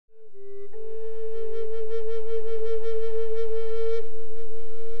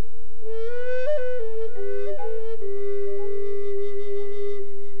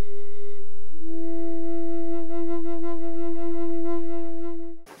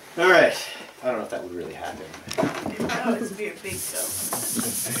happen. Oh, it's be a big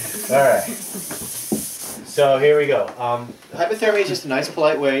go. All right. So here we go. Hypothermia is just a nice,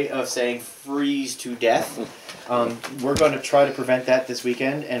 polite way of saying freeze to death. We're going to try to prevent that this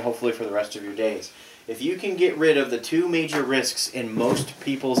weekend and hopefully for the rest of your days. If you can get rid of the two major risks in most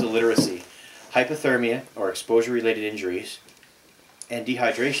people's illiteracy, hypothermia or exposure-related injuries, and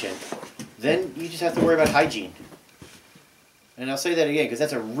dehydration, then you just have to worry about hygiene. And I'll say that again because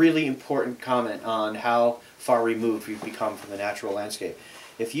that's a really important comment on how far removed we've become from the natural landscape.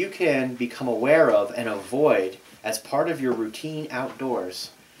 If you can become aware of and avoid, as part of your routine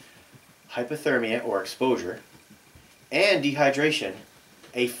outdoors, hypothermia or exposure, and dehydration,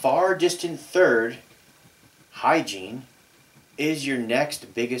 a far distant third, hygiene, is your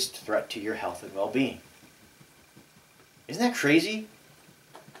next biggest threat to your health and well-being. Isn't that crazy?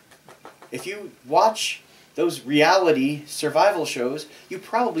 If you watch those reality survival shows, you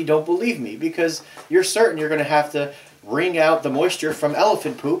probably don't believe me because you're certain you're going to have to wring out the moisture from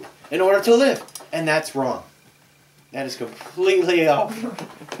elephant poop in order to live. And that's wrong. That is completely off.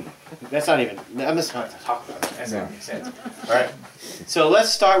 That's not even, I'm just not talking about it. That's not making sense. All right. So let's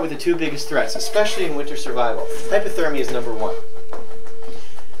start with the two biggest threats, especially in winter survival. Hypothermia is number one.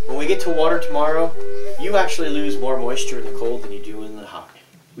 When we get to water tomorrow, you actually lose more moisture in the cold than you do in the hot.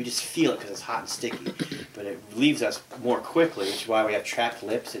 We just feel it because it's hot and sticky, but it leaves us more quickly, which is why we have trapped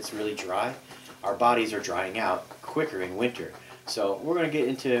lips. It's really dry. Our bodies are drying out quicker in winter. So we're going to get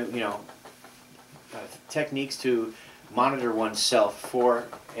into, techniques to monitor oneself for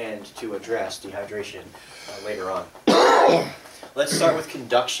and to address dehydration later on. Let's start with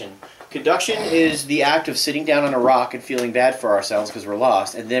conduction. Conduction is the act of sitting down on a rock and feeling bad for ourselves because we're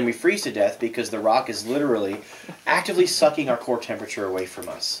lost, and then we freeze to death because the rock is literally actively sucking our core temperature away from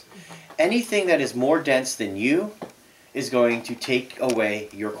us. Anything that is more dense than you is going to take away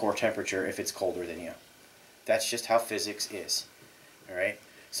your core temperature if it's colder than you. That's just how physics is. All right?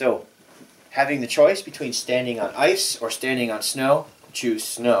 So, having the choice between standing on ice or standing on snow, choose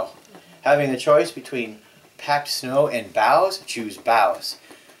snow. Having the choice between packed snow and boughs, choose boughs.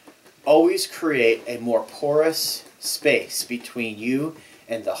 Always create a more porous space between you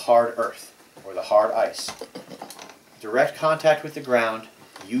and the hard earth or the hard ice. Direct contact with the ground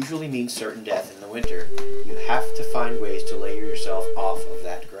usually means certain death in the winter. You have to find ways to layer yourself off of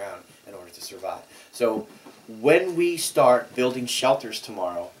that ground in order to survive. So when we start building shelters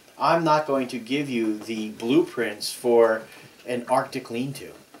tomorrow, I'm not going to give you the blueprints for an Arctic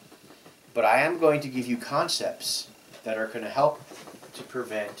lean-to, but I am going to give you concepts that are going to help to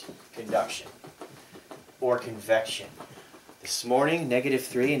prevent conduction or convection. This morning,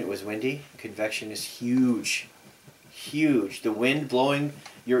 -3 and it was windy. Convection is huge. Huge. The wind blowing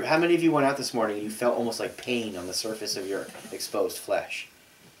your... How many of you went out this morning and you felt almost like pain on the surface of your exposed flesh?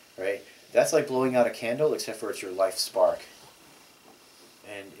 Right? That's like blowing out a candle except for it's your life spark.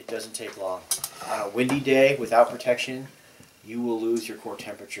 And it doesn't take long. On a windy day without protection, you will lose your core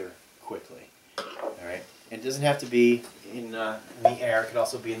temperature quickly. All right? And it doesn't have to be in the air. It could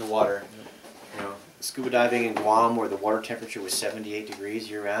also be in the water. You know, scuba diving in Guam where the water temperature was 78 degrees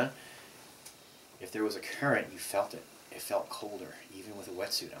year-round, if there was a current, you felt it. It felt colder, even with a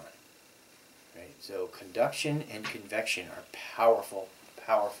wetsuit on. Right? So conduction and convection are powerful,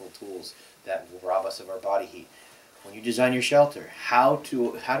 powerful tools that will rob us of our body heat. When you design your shelter, how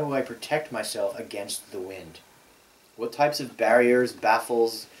do I protect myself against the wind? What types of barriers,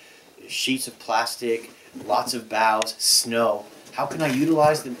 baffles, sheets of plastic, lots of boughs, snow? How can I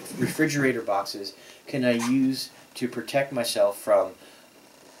utilize the refrigerator boxes? Can I use to protect myself from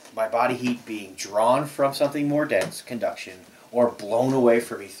my body heat being drawn from something more dense, conduction, or blown away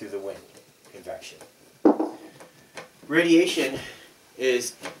from me through the wind, convection? Radiation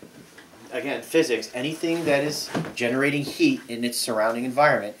is, again, physics. Anything that is generating heat in its surrounding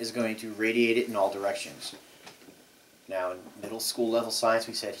environment is going to radiate it in all directions. Now, in middle school level science,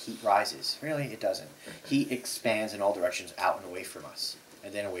 we said heat rises. Really, it doesn't. Heat expands in all directions, out and away from us,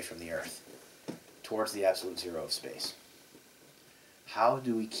 and then away from the Earth, towards the absolute zero of space. How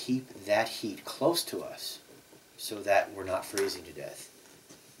do we keep that heat close to us so that we're not freezing to death?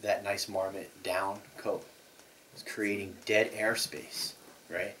 That nice marmot down coat is creating dead air space,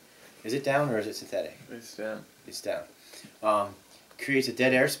 right? Is it down or is it synthetic? It's down. It's down. Creates a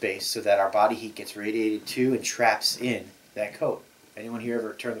dead air space so that our body heat gets radiated to and traps in that coat. Anyone here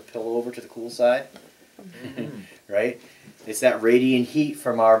ever turn the pillow over to the cool side? Right? It's that radiant heat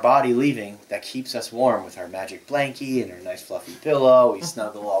from our body leaving that keeps us warm with our magic blankie and our nice fluffy pillow. We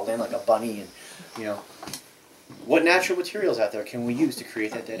snuggle all in like a bunny. And, you know, what natural materials out there can we use to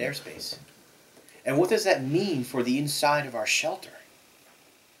create that dead airspace? And what does that mean for the inside of our shelter?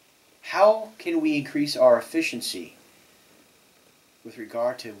 How can we increase our efficiency with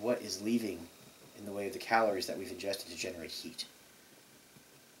regard to what is leaving in the way of the calories that we've ingested to generate heat?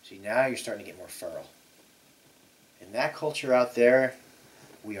 See, now you're starting to get more feral. In that culture out there,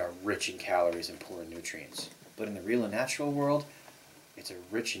 we are rich in calories and poor in nutrients. But in the real and natural world, it's a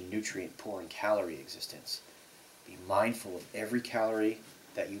rich in nutrient, poor in calorie existence. Be mindful of every calorie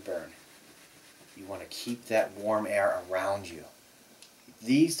that you burn. You want to keep that warm air around you.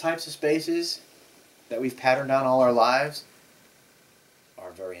 These types of spaces that we've patterned on all our lives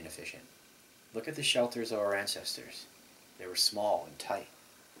are very inefficient. Look at the shelters of our ancestors. They were small and tight.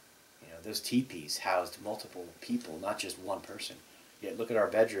 You know, those teepees housed multiple people, not just one person. Yet look at our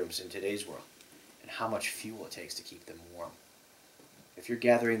bedrooms in today's world and how much fuel it takes to keep them warm. If you're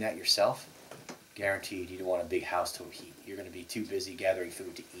gathering that yourself, guaranteed you don't want a big house to heat. You're going to be too busy gathering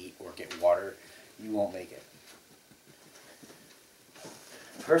food to eat or get water. You won't make it.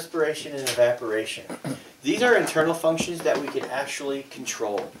 Perspiration and evaporation. These are internal functions that we can actually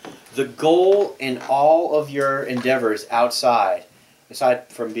control. The goal in all of your endeavors outside, aside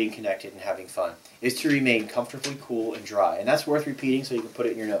from being connected and having fun, is to remain comfortably cool and dry. And that's worth repeating so you can put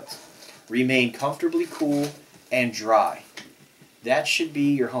it in your notes. Remain comfortably cool and dry. That should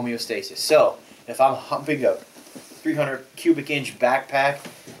be your homeostasis. So, if I'm humping a 300 cubic inch backpack,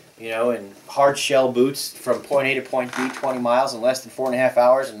 you know, and hard shell boots from point A to point B, 20 miles in less than 4.5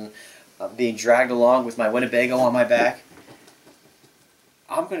 hours, and I'm being dragged along with my Winnebago on my back,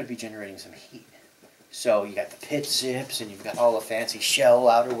 I'm going to be generating some heat. So you got the pit zips, and you've got all the fancy shell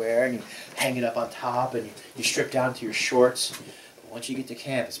outerwear, and you hang it up on top, and you strip down to your shorts. But once you get to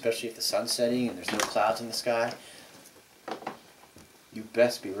camp, especially if the sun's setting and there's no clouds in the sky, you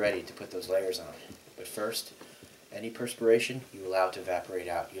best be ready to put those layers on. But first, any perspiration, you allow it to evaporate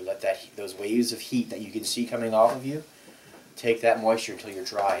out. You let those waves of heat that you can see coming off of you, take that moisture until you're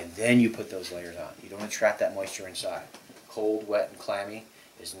dry, and then you put those layers on. You don't want to trap that moisture inside. Cold, wet, and clammy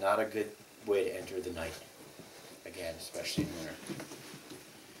is not a good way to enter the night. Again, especially in winter.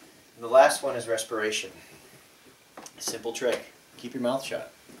 And the last one is respiration. A simple trick. Keep your mouth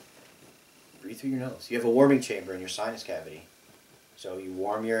shut. Breathe through your nose. You have a warming chamber in your sinus cavity. So you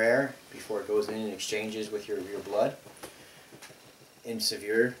warm your air before it goes in and exchanges with your blood. In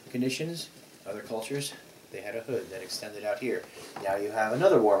severe conditions, other cultures, they had a hood that extended out here. Now you have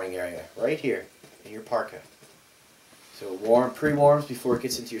another warming area right here in your parka. So it pre-warms before it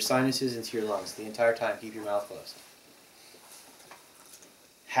gets into your sinuses, into your lungs. The entire time, keep your mouth closed.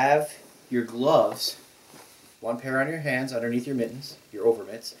 Have your gloves, one pair on your hands underneath your mittens, your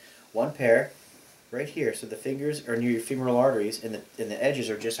overmitts, one pair right here, so the fingers are near your femoral arteries, and the edges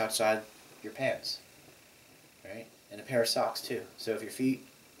are just outside your pants, right? And a pair of socks too. So if your feet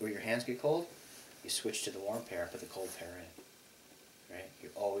or your hands get cold, you switch to the warm pair, put the cold pair in, right? You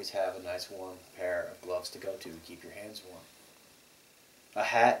always have a nice warm pair of gloves to go to keep your hands warm. A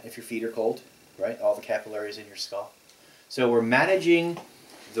hat if your feet are cold, right? All the capillaries in your skull. So we're managing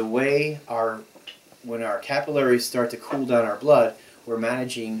the way when our capillaries start to cool down our blood, we're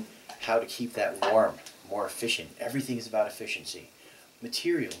managing how to keep that warm, more efficient. Everything is about efficiency.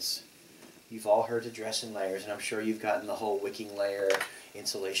 Materials. You've all heard of dress in layers, and I'm sure you've gotten the whole wicking layer,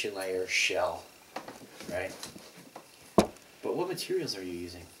 insulation layer, shell, right? But what materials are you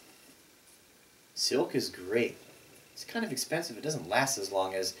using? Silk is great. It's kind of expensive. It doesn't last as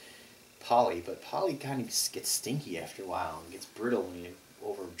long as poly, but poly kind of gets stinky after a while and gets brittle when you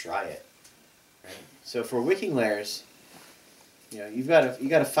over dry it, right? So for wicking layers, you know, you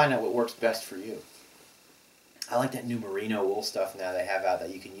gotta find out what works best for you. I like that new merino wool stuff now they have out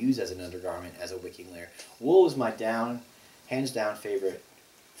that you can use as an undergarment as a wicking layer. Wool is my hands down favorite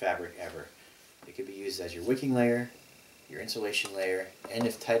fabric ever. It could be used as your wicking layer, your insulation layer, and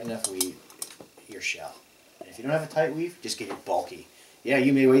if tight enough weave, your shell. And if you don't have a tight weave, just get it bulky. Yeah,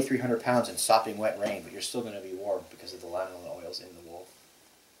 you may weigh 300 pounds in sopping wet rain, but you're still going to be warm because of the lanolin oils in the wool,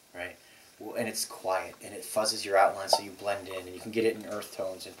 right? And it's quiet, and it fuzzes your outline so you blend in, and you can get it in earth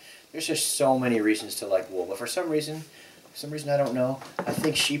tones. And there's just so many reasons to like wool. But for some reason I don't know, I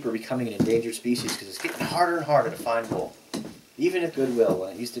think sheep are becoming an endangered species because it's getting harder and harder to find wool. Even at Goodwill,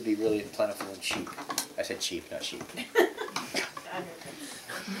 when it used to be really plentiful and cheap. I said cheap, not sheep.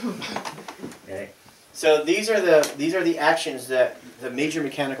 Okay. So these are the actions the major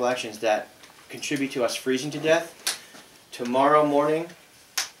mechanical actions that contribute to us freezing to death. Tomorrow morning,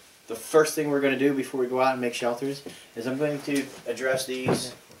 the first thing we're going to do before we go out and make shelters is I'm going to address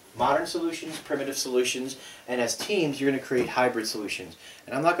these modern solutions, primitive solutions, and as teams you're going to create hybrid solutions.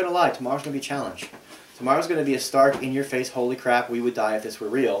 And I'm not going to lie, tomorrow's going to be a challenge. Tomorrow's going to be a stark, in-your-face, holy crap, we would die if this were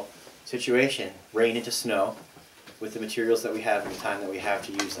real situation. Rain into snow with the materials that we have and the time that we have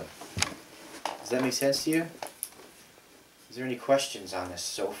to use them. that make sense to you? Is there any questions on this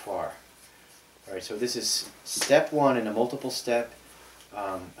so far? All right, so this is step one in a multiple step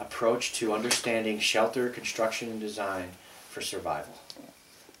approach to understanding shelter, construction, and design for survival.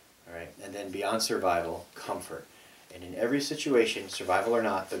 All right, and then beyond survival, comfort. And in every situation, survival or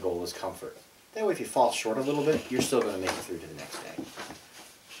not, the goal is comfort. That way, if you fall short a little bit, you're still going to make it through to the next day.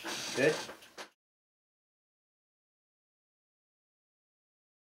 Good?